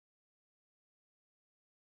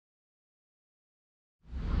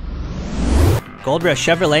Gold Rush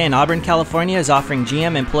Chevrolet in Auburn, California is offering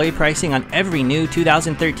GM employee pricing on every new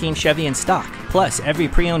 2013 Chevy in stock. Plus, every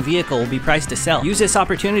pre-owned vehicle will be priced to sell. Use this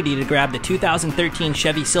opportunity to grab the 2013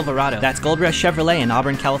 Chevy Silverado. That's Gold Rush Chevrolet in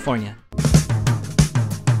Auburn, California.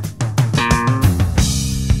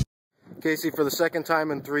 Casey, for the second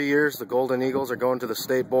time in 3 years, the Golden Eagles are going to the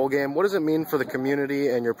state bowl game. What does it mean for the community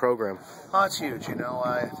and your program? Oh, it's huge. You know,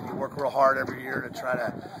 you work real hard every year to try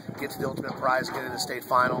to get to the ultimate prize, get into the state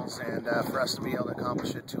finals, and for us to be able to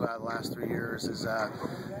accomplish it 2 out of the last 3 years is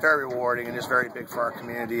very rewarding and just very big for our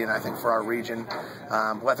community and I think for our region.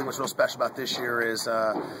 What I think was real special about this year is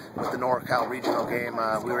with the NorCal regional game,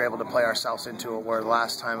 we were able to play ourselves into it, where the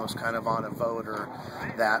last time it was kind of on a vote or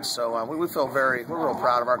that. So we feel we're real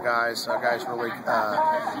proud of our guys. Our guys really,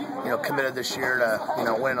 committed this year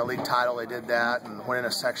to, winning a league title. They did that, and winning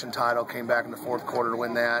a section title. Came back in the fourth quarter to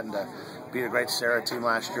win that, and to beat a great Sarah team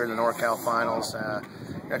last year in the NorCal finals.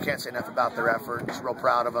 I can't say enough about their effort. Just real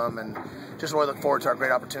proud of them, and just really look forward to our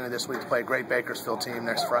great opportunity this week to play a great Bakersfield team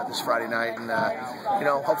this Friday night, and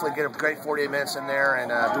hopefully get a great 48 minutes in there and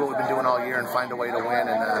do what we've been doing all year and find a way to win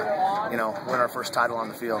and win our first title on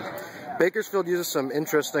the field. Bakersfield uses some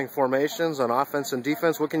interesting formations on offense and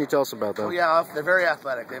defense. What can you tell us about them? Well, yeah, they're very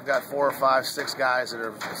athletic. They've got 4 or 5, 6 guys that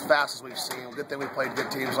are as fast as we've seen. Good thing we played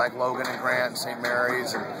good teams like Logan and Grant and St.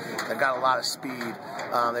 Mary's, and they've got a lot of speed.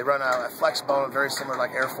 They run a flex bone, very similar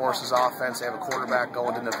like Air Force's offense. They have a quarterback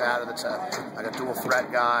going to Nevada that's like a dual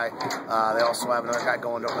threat guy. They also have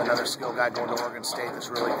another skill guy going to Oregon State that's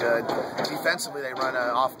really good. Defensively, they run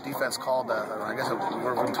an off defense called, I guess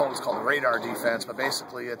we're told it's called the radar defense, but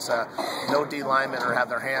basically it's no D linemen or have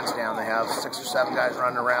their hands down. They have 6 or 7 guys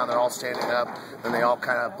running around. They're all standing up, and they all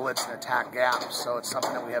kind of blitz and attack gaps. So it's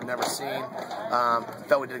something that we have never seen.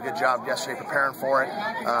 Felt we did a good job yesterday preparing for it,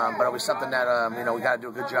 but it was something that we got to do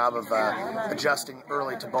a good job of adjusting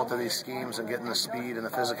early to both of these schemes and getting the speed and the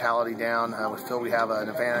physicality down. We feel we have an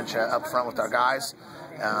advantage up front with our guys.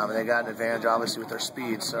 And they got an advantage, obviously, with their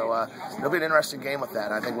speed. So it'll be an interesting game with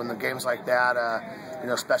that. I think when the games like that,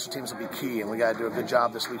 special teams will be key, and we got to do a good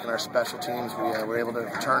job this week in our special teams. We were able to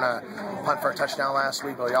return a punt for a touchdown last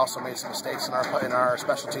week, but we also made some mistakes in our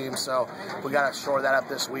special teams. So we got to shore that up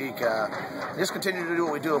this week. Just continue to do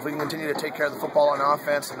what we do. If we can continue to take care of the football on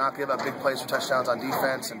offense and not give up big plays for touchdowns on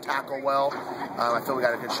defense and tackle well, I feel we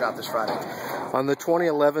got a good shot this Friday. On the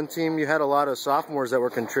 2011 team, you had a lot of sophomores that were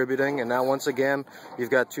contributing, and now once again, you've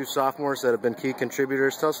got 2 sophomores that have been key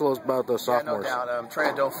contributors. Tell us a little about those sophomores. Yeah, no doubt. Trey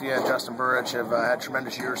Adofia and Justin Burridge have had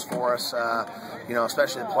tremendous years for us,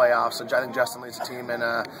 especially in playoffs. So I think Justin leads the team in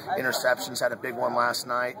interceptions, had a big one last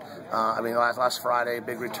night. Last Friday,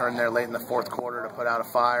 big return there late in the fourth quarter to put out a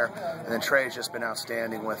fire. And then Trey's just been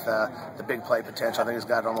outstanding with the big play potential. I think he's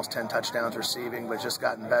got almost 10 touchdowns receiving, but just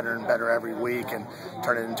gotten better and better every week and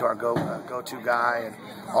turned it into our go-to guy. And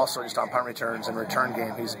also just on punt returns and return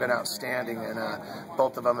game, he's been outstanding, and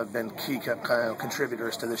both of them have been key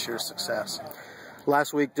contributors to this year's success.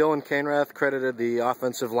 Last week, Dylan Cainrath credited the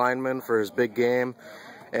offensive lineman for his big game.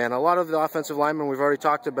 And a lot of the offensive linemen we've already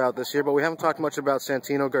talked about this year, but we haven't talked much about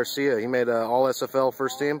Santino Garcia. He made an All-SFL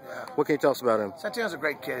first team. What can you tell us about him? Santino's a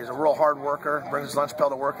great kid. He's a real hard worker, brings his lunch pail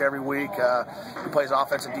to work every week. He plays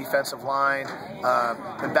offensive and defensive line.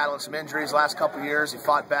 Been battling some injuries the last couple of years. He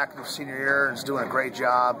fought back in his senior year and is doing a great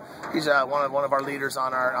job. He's one of our leaders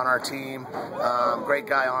on our team. Great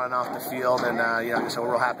guy on and off the field, and so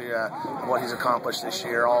we're real happy what he's accomplished this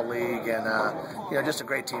year, all league, and just a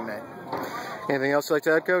great teammate. Anything else you'd like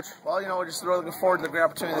to add, Coach? Well, we're just really looking forward to the great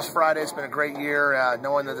opportunity this Friday. It's been a great year.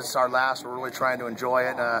 Knowing that this is our last, we're really trying to enjoy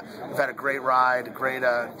it. We've had a great ride, a great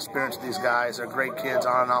experience with these guys. They're great kids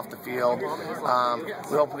on and off the field. We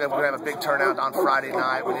hope we're going to have a big turnout on Friday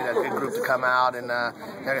night. We need a good group to come out. And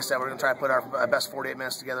like I said, we're going to try to put our best 48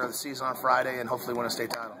 minutes together of the season on Friday and hopefully win a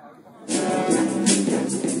state title.